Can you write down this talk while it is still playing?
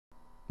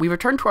We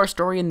return to our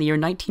story in the year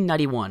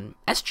 1991.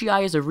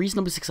 SGI is a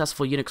reasonably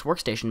successful Unix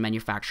workstation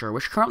manufacturer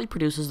which currently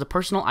produces the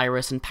Personal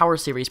IRIS and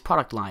PowerSeries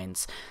product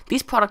lines.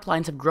 These product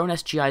lines have grown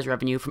SGI's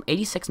revenue from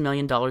 $86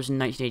 million in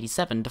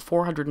 1987 to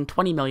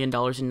 $420 million in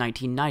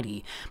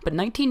 1990, but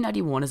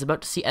 1991 is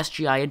about to see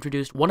SGI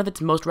introduce one of its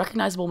most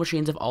recognizable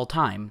machines of all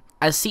time.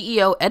 As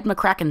CEO Ed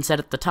McCracken said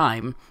at the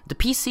time, the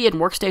PC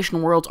and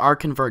workstation worlds are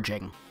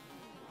converging.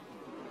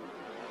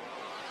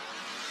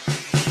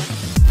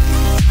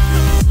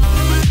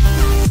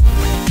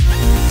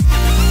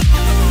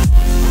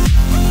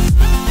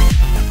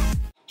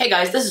 Hey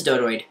guys, this is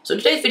Dodoid. So in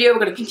today's video we're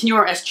going to continue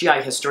our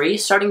SGI history,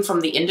 starting from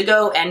the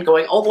Indigo and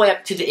going all the way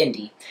up to the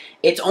Indy.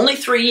 It's only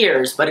 3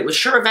 years, but it was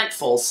sure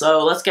eventful,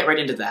 so let's get right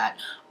into that.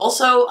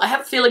 Also, I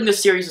have a feeling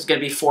this series is going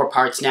to be 4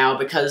 parts now,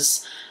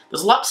 because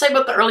there's a lot to say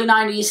about the early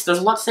 90s, there's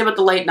a lot to say about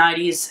the late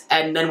 90s,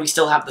 and then we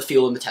still have the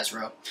fuel and the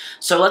Tesoro.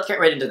 So let's get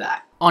right into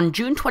that. On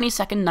June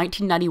 22nd,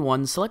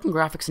 1991,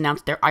 SiliconGraphics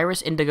announced their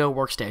Iris Indigo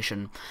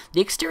workstation.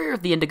 The exterior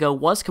of the Indigo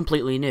was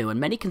completely new, and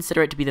many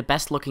consider it to be the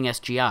best-looking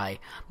SGI.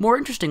 More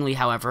interestingly,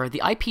 however,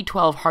 the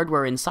IP12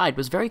 hardware inside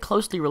was very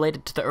closely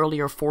related to the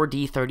earlier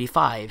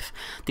 4D35.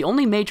 The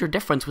only major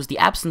difference was the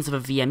absence of a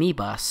VME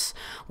bus.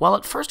 While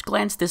at first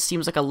glance this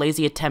seems like a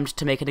lazy attempt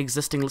to make an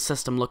existing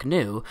system look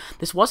new,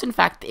 this was in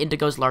fact the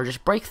Indigo's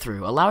largest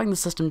breakthrough, allowing the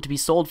system to be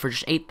sold for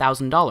just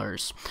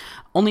 $8,000.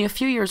 Only a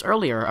few years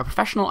earlier, a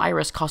professional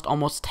Iris cost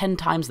almost 10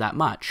 times that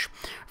much.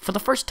 For the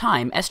first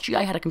time,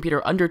 SGI had a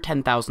computer under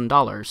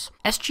 $10,000.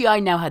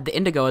 SGI now had the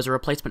Indigo as a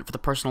replacement for the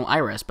Personal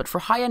Iris, but for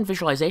high-end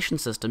visualization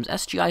systems,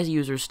 SGI's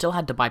users still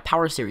had to buy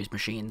PowerSeries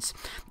machines.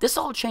 This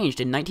all changed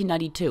in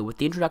 1992 with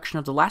the introduction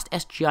of the last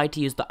SGI to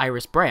use the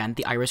Iris brand,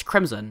 the Iris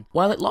Crimson.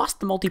 While it lost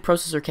the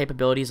multiprocessor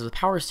capabilities of the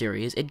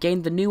PowerSeries, it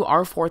gained the new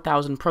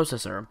R4000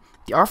 processor.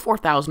 The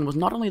R4000 was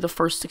not only the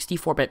first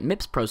 64-bit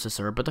MIPS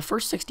processor, but the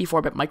first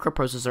 64-bit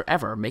microprocessor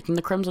ever, making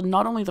the Crimson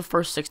not only the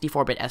first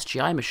 64-bit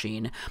SGI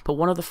machine, but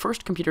one of the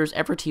first computers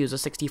ever to use a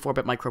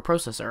 64-bit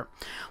microprocessor.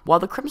 While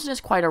the Crimson is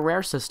quite a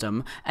rare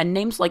system, and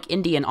names like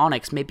Indy and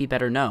Onyx may be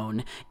better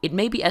known, it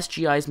may be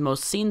SGI's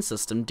most seen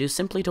system due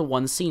simply to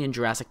one scene in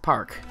Jurassic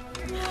Park.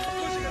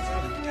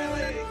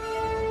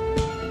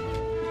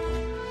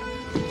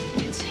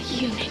 It's a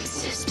Unix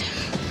system.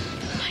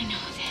 I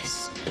know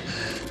this.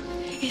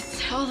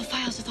 It's all the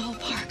files of the whole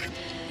park.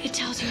 It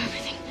tells you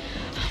everything.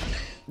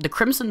 The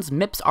Crimson's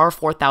MIPS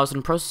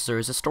R4000 processor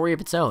is a story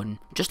of its own.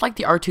 Just like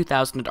the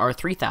R2000 and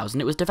R3000,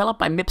 it was developed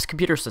by MIPS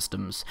Computer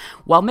Systems.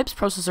 While MIPS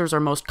processors are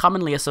most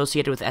commonly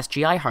associated with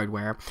SGI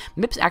hardware,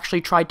 MIPS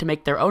actually tried to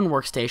make their own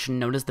workstation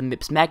known as the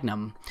MIPS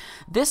Magnum.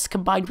 This,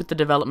 combined with the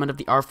development of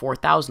the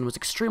R4000, was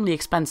extremely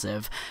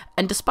expensive,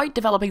 and despite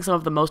developing some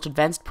of the most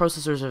advanced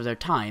processors of their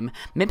time,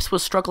 MIPS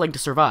was struggling to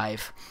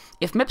survive.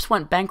 If MIPS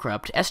went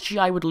bankrupt,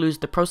 SGI would lose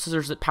the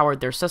processors that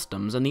powered their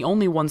systems, and the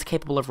only ones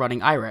capable of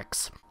running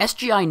IRIX.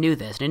 SGI knew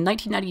this, and in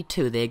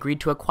 1992 they agreed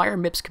to acquire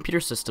MIPS Computer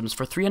Systems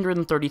for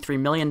 $333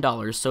 million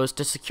so as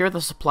to secure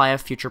the supply of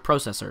future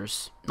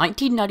processors.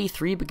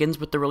 1993 begins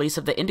with the release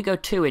of the Indigo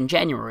 2 in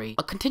January,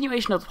 a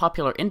continuation of the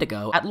popular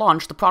Indigo. At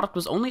launch, the product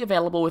was only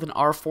available with an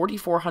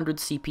R4400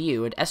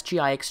 CPU and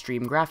SGI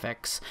Extreme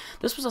graphics.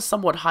 This was a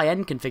somewhat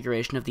high-end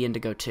configuration of the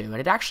Indigo 2, and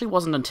it actually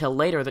wasn't until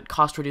later that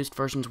cost-reduced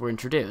versions were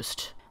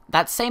introduced.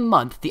 That same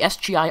month, the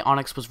SGI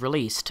Onyx was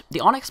released.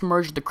 The Onyx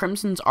merged the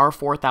Crimson's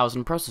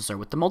R4000 processor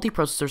with the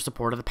multiprocessor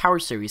support of the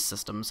PowerSeries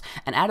systems,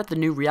 and added the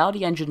new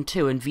Reality Engine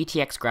 2 and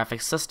VTX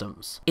graphics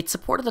systems. It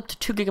supported up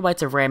to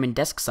 2GB of RAM in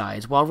disk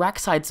size, while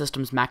rack-side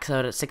systems maxed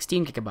out at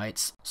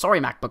 16GB. Sorry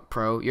MacBook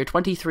Pro, you're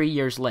 23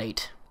 years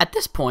late. At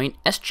this point,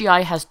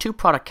 SGI has 2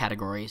 product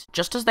categories,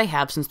 just as they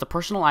have since the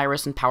Personal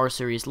Iris and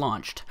PowerSeries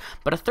launched,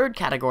 but a third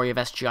category of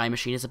SGI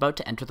machine is about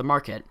to enter the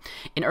market.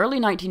 In early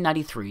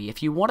 1993,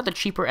 if you wanted a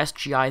cheaper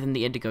SGI than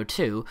the Indigo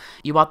 2,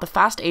 you bought the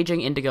fast-aging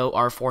Indigo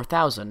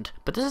R4000,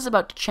 but this is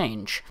about to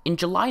change. In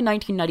July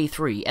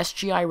 1993,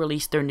 SGI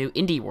released their new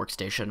Indy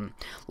workstation.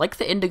 Like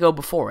the Indigo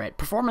before it,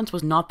 performance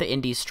was not the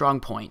Indy's strong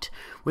point.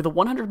 With a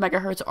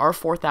 100MHz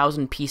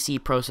R4000 PC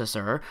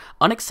processor,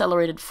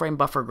 unaccelerated frame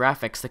buffer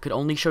graphics that could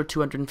only show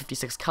 256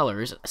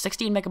 colors,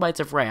 16MB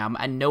of RAM,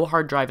 and no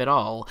hard drive at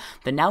all,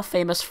 the now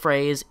famous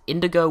phrase,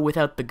 Indigo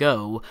without the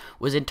go,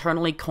 was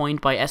internally coined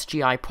by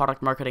SGI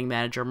product marketing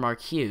manager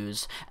Mark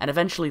Hughes, and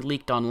eventually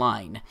leaked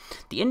online.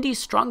 The Indy's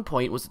strong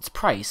point was its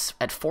price,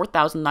 at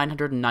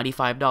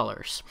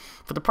 $4,995.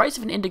 For the price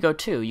of an Indigo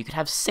 2, you could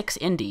have 6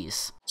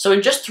 Indies. So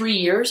in just 3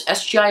 years,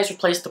 SGI has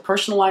replaced the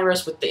Personal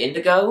Iris with the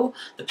Indigo,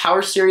 the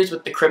PowerSeries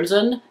with the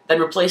Crimson, then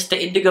replaced the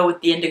Indigo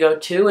with the Indigo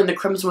 2, and the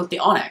Crimson with the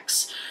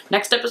Onyx.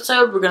 Next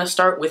episode, we're going to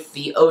start with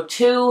the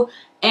O2,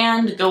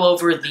 and go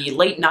over the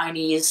late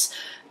 90s,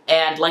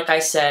 and like I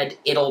said,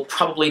 it'll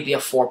probably be a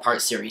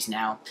 4-part series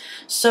now.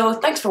 So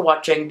thanks for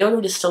watching.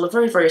 Dodoid is still a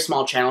very, very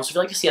small channel, so if you'd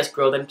like to see us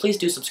grow, then please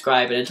do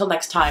subscribe, and until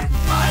next time,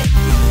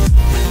 bye!